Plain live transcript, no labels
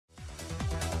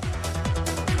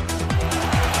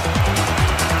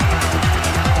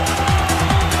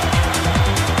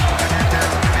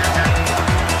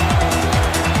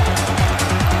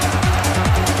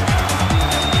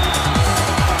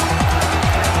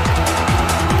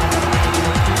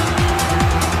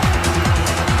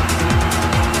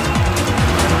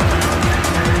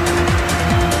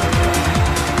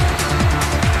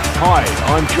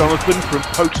I'm Jonathan from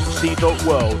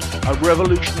Potency.world, a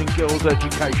revolution in girls'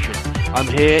 education. I'm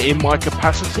here in my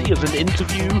capacity as an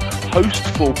interview host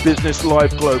for Business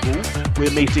Live Global.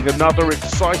 We're meeting another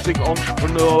exciting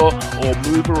entrepreneur or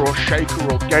mover or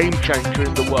shaker or game changer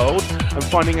in the world and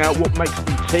finding out what makes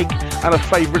them tick and a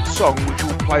favourite song which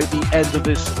will play at the end of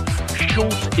this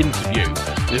short interview.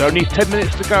 There's only 10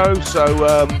 minutes to go,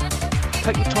 so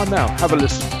take your time now, have a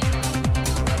listen.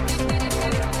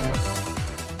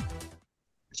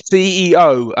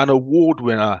 CEO and award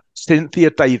winner Cynthia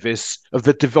Davis of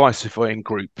the Diversifying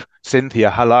Group.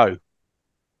 Cynthia, hello.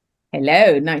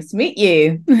 Hello, nice to meet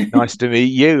you. Nice to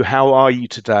meet you. How are you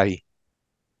today?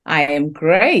 I am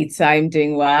great. I'm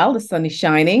doing well. The sun is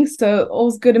shining, so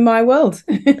all's good in my world.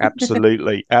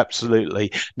 Absolutely,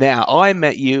 absolutely. Now, I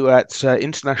met you at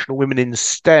International Women in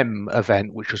STEM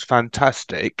event, which was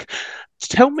fantastic.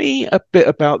 Tell me a bit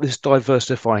about this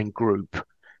Diversifying Group,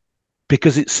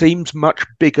 because it seems much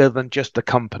bigger than just a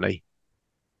company.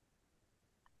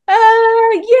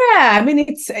 Yeah, I mean,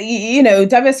 it's,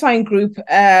 Diversifying Group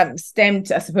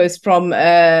stemmed, I suppose, from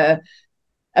a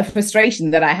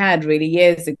frustration that I had really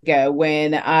years ago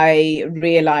when I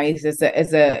realized as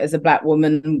a Black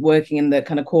woman working in the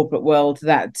kind of corporate world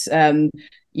that, I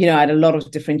had a lot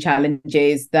of different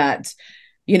challenges that,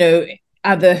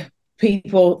 other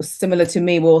people similar to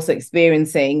me were also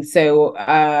experiencing. So,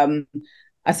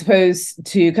 I suppose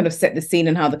to kind of set the scene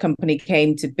and how the company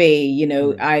came to be,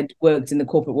 I'd worked in the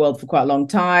corporate world for quite a long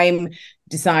time,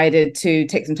 decided to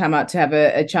take some time out to have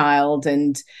a child.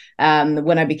 And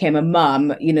when I became a mum,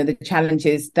 the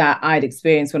challenges that I'd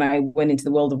experienced when I went into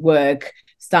the world of work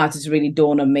started to really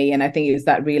dawn on me. And I think it was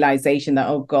that realization that,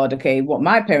 oh God, okay, what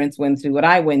my parents went through, what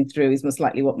I went through is most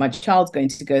likely what my child's going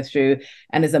to go through.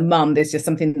 And as a mum, there's just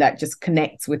something that just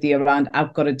connects with you around,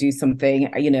 I've got to do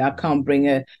something. I can't bring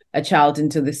a child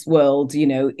into this world,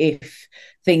 if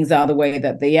things are the way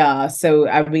that they are. So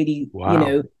I really,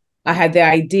 Wow. I had the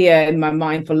idea in my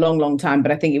mind for a long, long time,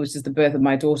 but I think it was just the birth of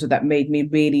my daughter that made me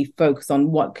really focus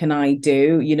on what can I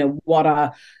do?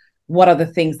 What are the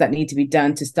things that need to be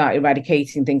done to start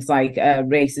eradicating things like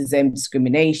racism,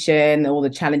 discrimination, all the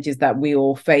challenges that we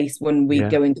all face when we Yeah,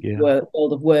 go into the yeah.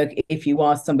 world of work, if you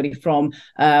are somebody from,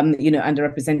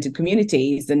 underrepresented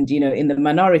communities and, in the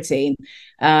minority.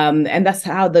 And that's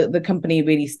how the company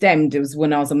really stemmed. It was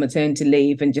when I was on maternity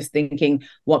leave and just thinking,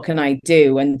 what can I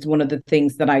do? And one of the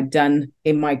things that I'd done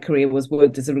in my career was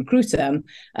worked as a recruiter.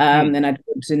 And I'd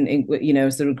worked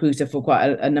as a recruiter for quite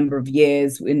a number of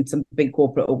years in some big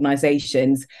corporate organizations.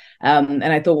 And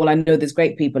I thought, well, I know there's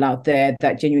great people out there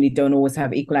that genuinely don't always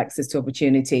have equal access to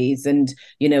opportunities. And,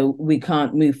 we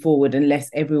can't move forward unless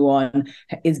everyone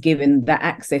is given that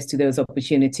access to those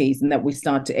opportunities and that we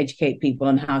start to educate people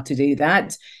on how to do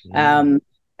that. And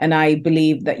I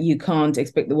believe that you can't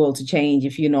expect the world to change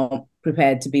if you're not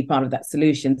prepared to be part of that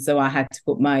solution. So I had to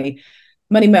put my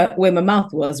money where my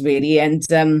mouth was, really, and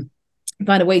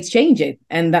find a way to change it.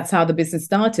 And that's how the business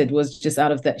started, was just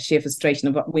out of that sheer frustration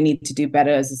of what we need to do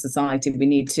better as a society. We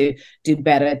need to do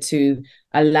better to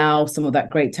allow some of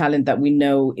that great talent that we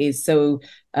know is so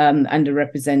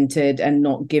underrepresented and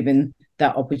not given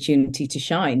that opportunity to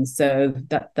shine. So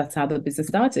that's how the business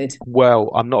started. Well,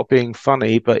 I'm not being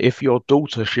funny, but if your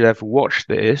daughter should ever watch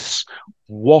this,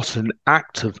 what an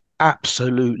act of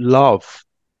absolute love.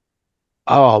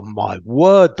 Oh my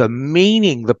word, the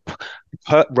meaning,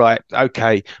 right,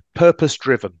 okay, purpose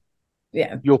driven.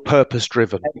 Yeah, You're purpose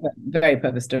driven. very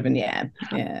purpose driven. Yeah,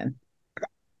 yeah.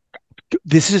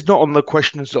 This is not on the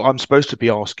questions that I'm supposed to be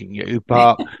asking you,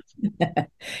 but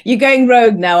You're going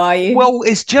rogue now, are you? well,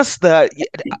 it's just that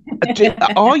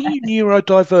are you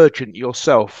neurodivergent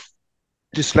yourself?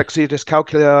 Dyslexia,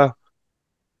 dyscalculia,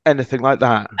 anything like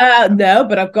that? No,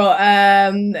 but I've got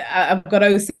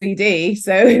OCD,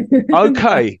 so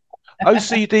Okay.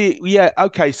 OCD, yeah,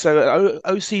 okay. So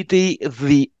OCD,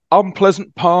 the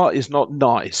unpleasant part is not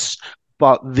nice,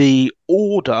 but the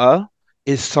order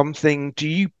is something. Do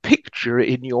you picture it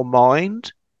in your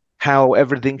mind how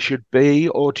everything should be,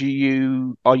 or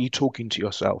are you talking to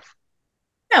yourself?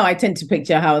 no, I tend to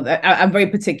picture how I'm very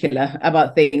particular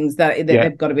about things that Yeah.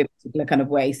 they've got to be a particular kind of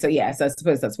way. So yes, I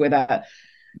suppose that's where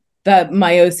that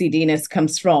my OCDness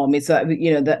comes from. It's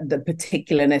the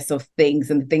particularness of things,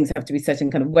 and things have to be a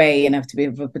certain kind of way and have to be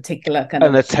of a particular kind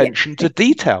And of, yeah, attention to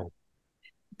detail.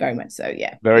 very much so.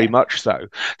 Yeah, Very yeah. much so.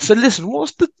 So listen,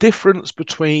 what's the difference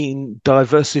between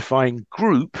diversifying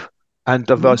group and Mhm.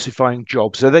 diversifying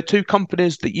jobs? Are there two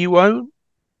companies that you own?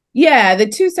 Yeah, the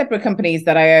two separate companies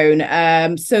that I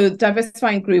own. So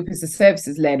Diversifying Group is a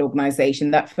services-led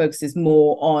organization that focuses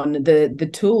more on the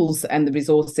tools and the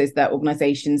resources that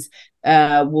organizations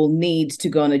will need to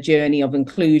go on a journey of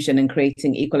inclusion and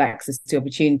creating equal access to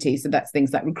opportunities. So that's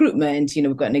things like recruitment.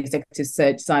 We've got an executive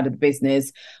search side of the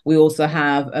business. We also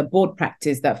have a board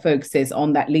practice that focuses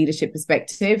on that leadership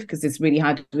perspective, because it's really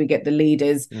how do we get the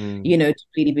leaders, to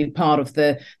really be part of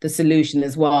the solution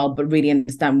as well, but really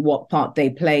understand what part they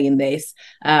play in this,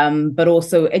 but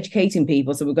also educating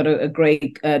people. So we've got a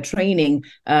great training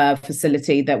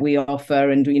facility that we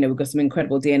offer, and we've got some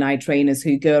incredible D&I trainers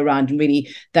who go around and really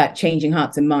that changing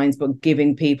hearts and minds, but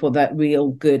giving people that real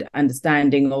good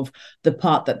understanding of the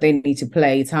part that they need to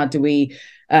play. It's how do we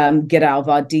get out of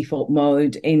our default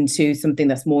mode into something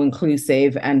that's more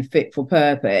inclusive and fit for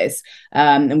purpose.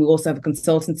 And we also have a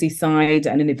consultancy side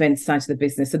and an event side to the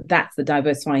business. So that's the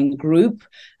diversifying group.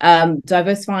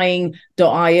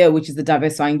 Diversifying.io, which is the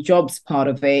diversifying jobs part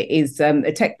of it, is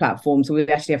a tech platform. So we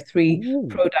actually have 3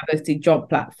 pro-diversity job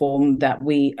platform that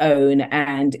we own,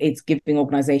 and it's giving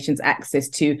organizations access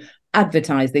to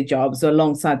advertise their jobs. So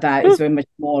alongside that, it's very much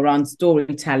more around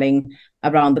storytelling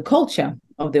around the culture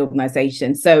of the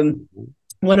organization. So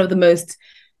one of the most,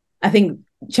 I think,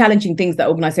 challenging things that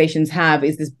organizations have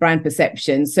is this brand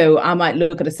perception. So I might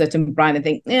look at a certain brand and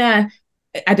think, yeah,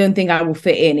 I don't think I will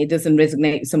fit in. It doesn't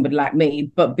resonate with somebody like me.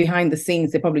 But behind the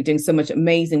scenes, they're probably doing so much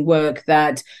amazing work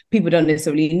that people don't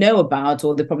necessarily know about,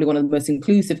 or they're probably one of the most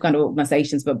inclusive kind of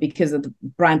organizations. But because of the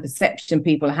brand perception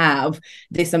people have,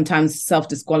 they sometimes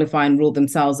self-disqualify and rule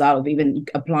themselves out of even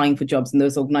applying for jobs in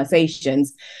those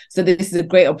organizations. So this is a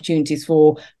great opportunity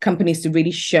for companies to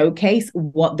really showcase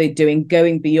what they're doing,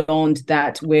 going beyond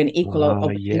that. We're an equal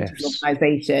opportunities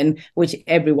organization, which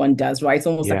everyone does, right? It's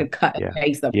almost like a cut and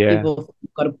paste that people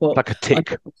got to put like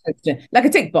a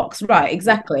tick box, right?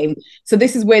 Exactly. So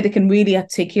this is where they can really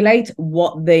articulate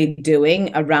what they're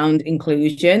doing around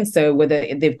inclusion. So whether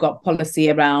they've got policy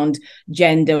around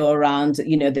gender, or around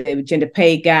the gender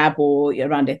pay gap, or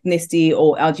around ethnicity,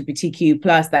 or LGBTQ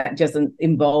plus, that doesn't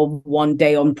involve one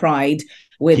day on Pride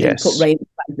where they put race,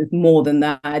 more than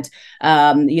that.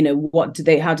 How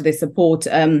do they support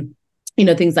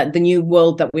things like the new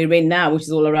world that we're in now, which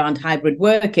is all around hybrid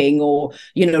working, or,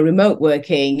 remote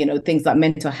working, things like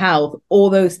mental health. All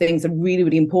those things are really,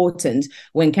 really important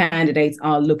when candidates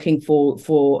are looking for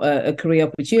a career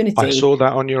opportunity. I saw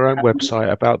that on your own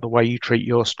website about the way you treat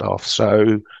your staff.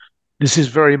 So this is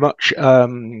very much a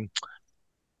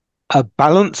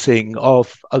balancing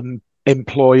of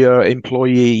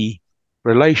employer-employee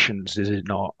relations, is it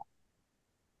not?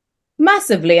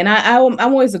 Massively. And I'm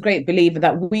always a great believer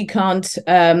that we can't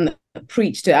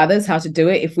preach to others how to do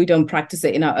it if we don't practice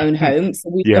it in our own home. So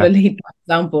we've got to lead by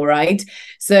example, right?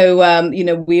 So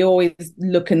we always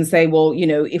look and say, well,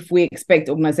 if we expect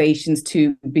organizations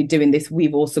to be doing this,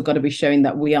 we've also got to be showing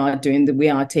that we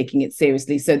are taking it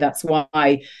seriously. So that's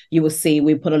why you will see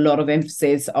we put a lot of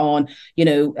emphasis on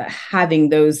having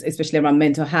those, especially around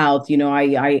mental health.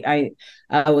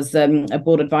 I was a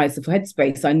board advisor for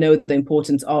Headspace. I know the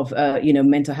importance of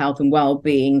mental health and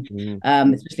well-being,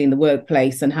 especially in the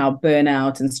workplace, and how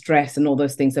burnout and stress and all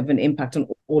those things have an impact on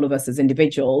all of us as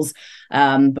individuals.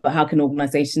 But how can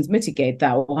organizations mitigate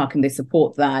that, or how can they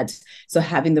support that? So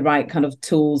having the right kind of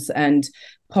tools and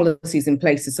policies in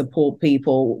place to support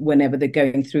people whenever they're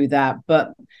going through that.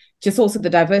 But just also the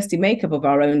diversity makeup of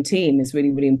our own team is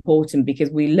really, really important, because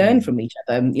we learn from each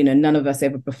other. None of us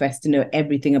ever profess to know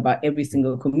everything about every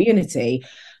single community.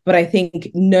 But I think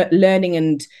learning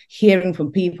and hearing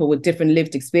from people with different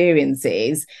lived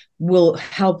experiences will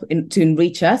help to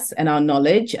enrich us and our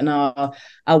knowledge and our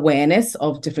awareness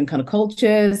of different kind of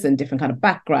cultures and different kind of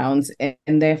backgrounds.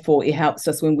 And therefore, it helps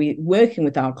us when we're working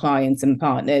with our clients and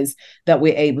partners, that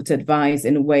we're able to advise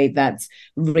in a way that's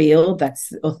real,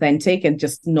 that's authentic, and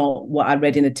just not what I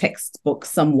read in a textbook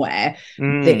somewhere.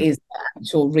 There is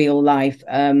actual real life,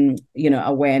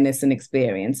 awareness and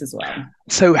experience as well.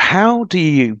 So how do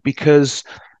you, because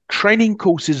training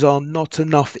courses are not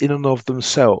enough in and of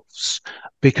themselves,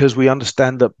 because we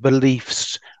understand that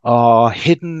beliefs are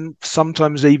hidden,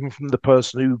 sometimes even from the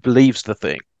person who believes the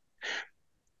thing.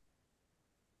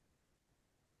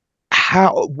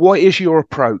 What is your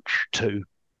approach to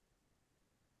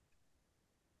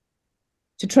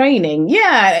training?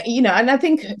 Yeah, and I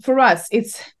think for us,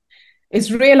 it's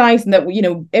realizing that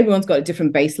everyone's got a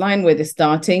different baseline where they're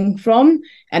starting from,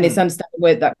 and it's understanding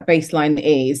where that baseline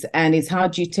is, and it's how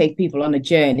do you take people on a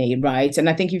journey, right? And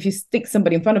I think if you stick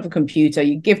somebody in front of a computer,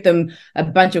 you give them a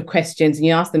bunch of questions and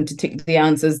you ask them to tick the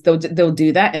answers, they'll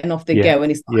do that, and off they go, and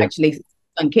it's not actually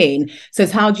sunk in. So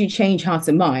it's how do you change hearts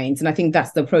and minds? And I think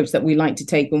that's the approach that we like to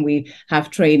take when we have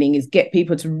training, is get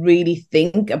people to really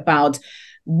think about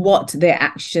what their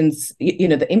actions,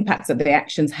 the impacts that their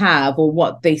actions have, or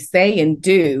what they say and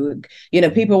do.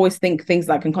 People always think things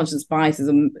like unconscious bias is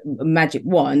a magic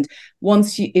wand.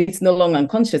 Once it's no longer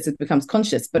unconscious, it becomes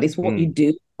conscious, but it's what you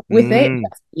do with it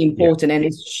that's important. And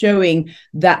it's showing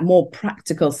that more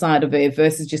practical side of it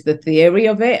versus just the theory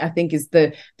of it, I think, is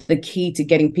the key to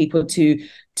getting people to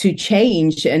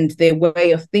change and their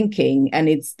way of thinking. And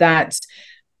it's that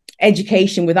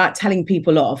education without telling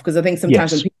people off, because I think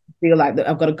sometimes when people feel like that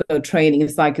I've got to go training,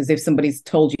 it's like as if somebody's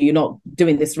told you you're not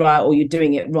doing this right or you're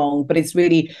doing it wrong. But it's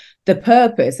really the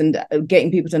purpose and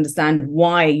getting people to understand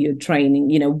why you're training.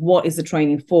 What is the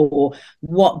training for?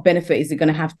 What benefit is it going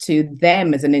to have to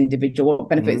them as an individual? What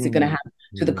benefit is it going to have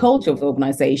to the culture of the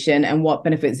organization? And what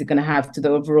benefit is it going to have to the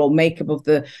overall makeup of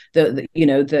the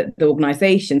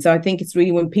organization? So I think it's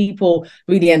really when people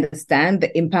really understand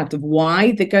the impact of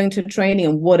why they're going to training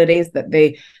and what it is that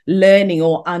they're learning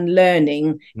or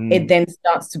unlearning, it then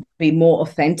starts to be more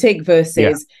authentic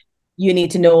versus you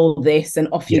need to know all this and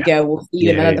off you go. We'll see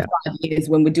you in another 5 years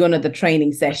when we do another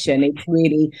training session. It's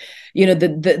really,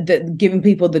 the giving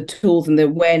people the tools and the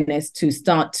awareness to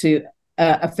start to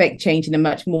affect change in a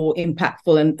much more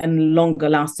impactful and longer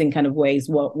lasting kind of ways.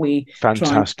 What we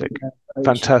fantastic.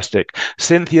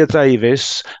 Cynthia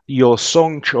Davis, your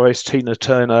song choice, Tina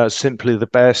Turner, Simply the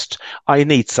Best. I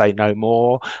need say no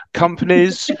more.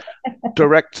 Companies,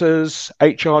 directors,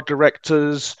 HR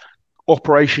directors,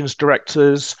 operations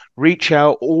directors, reach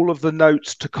out. All of the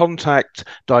notes to contact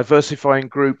Diversifying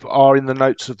Group are in the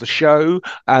notes of the show,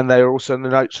 and they are also in the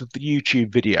notes of the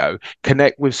YouTube video.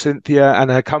 Connect with Cynthia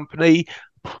and her company.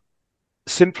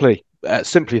 Simply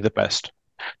the best.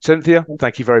 Cynthia,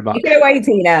 thank you very much. Take it away,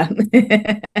 Tina.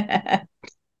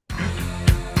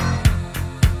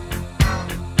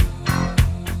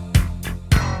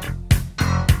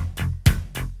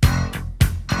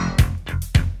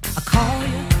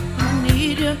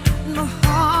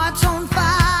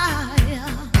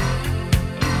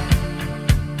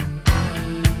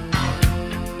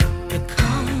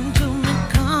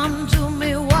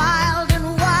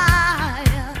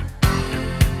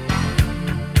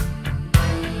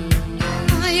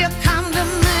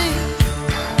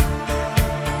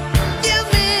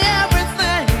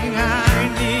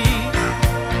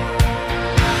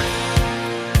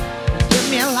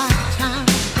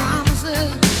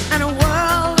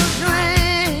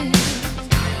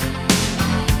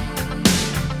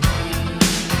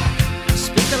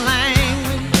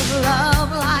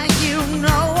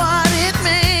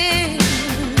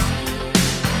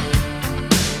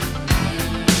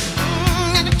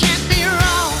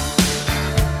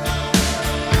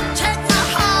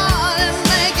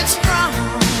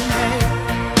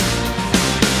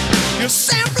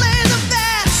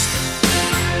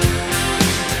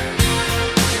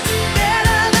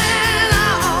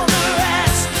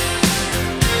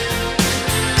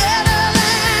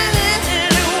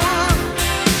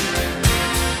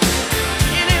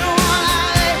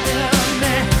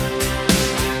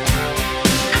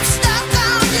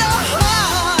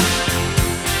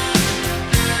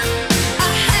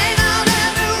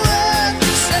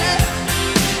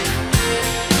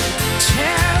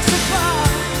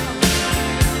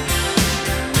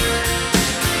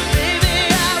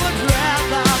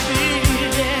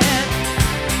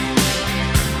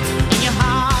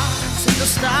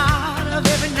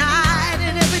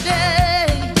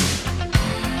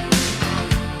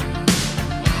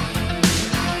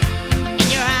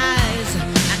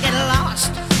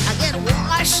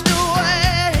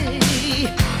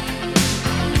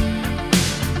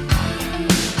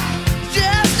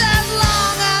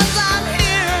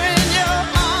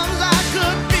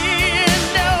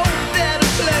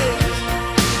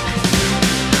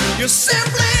 You're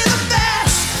simply